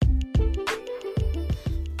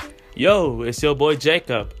Yo, it's your boy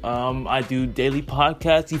Jacob. I do daily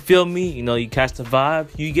podcasts. You feel me? You catch the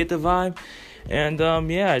vibe. You get the vibe. And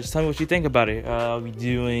just tell me what you think about it. We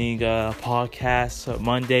doing podcasts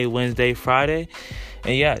Monday, Wednesday, Friday.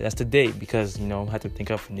 And yeah, that's the date because, I have to think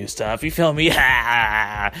up new stuff. You feel me?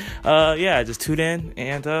 Just tune in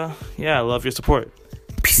and I love your support.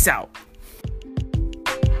 Peace out.